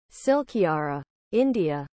Silkyara,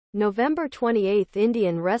 India. November 28.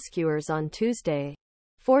 Indian rescuers on Tuesday.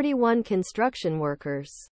 41 construction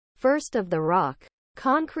workers. First of the rock,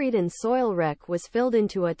 concrete and soil wreck was filled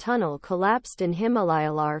into a tunnel collapsed in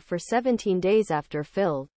Himalayalar for 17 days after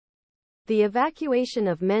fill. The evacuation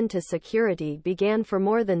of men to security began for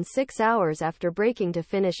more than 6 hours after breaking to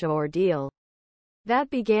finish a ordeal. That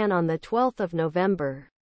began on the 12th of November,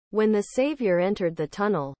 when the savior entered the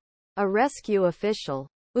tunnel. A rescue official.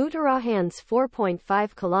 Uttarakhand's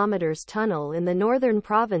 4.5 kilometers tunnel in the northern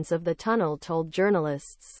province of the tunnel told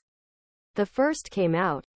journalists. The first came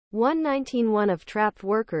out. 119 of trapped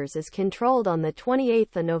workers is controlled on the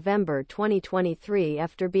 28th of November 2023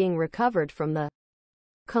 after being recovered from the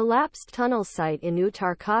collapsed tunnel site in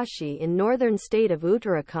Uttarkashi in northern state of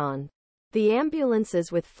Uttarakhand. The ambulances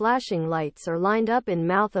with flashing lights are lined up in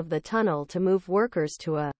mouth of the tunnel to move workers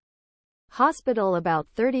to a hospital about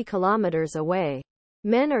 30 kilometers away.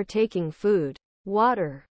 Men are taking food,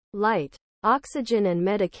 water, light, oxygen and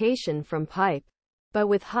medication from pipe, but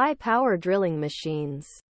with high-power drilling machines.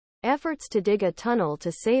 Efforts to dig a tunnel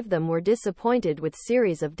to save them were disappointed with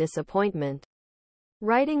series of disappointment.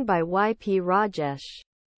 Writing by YP Rajesh.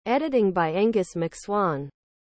 Editing by Angus Macswan.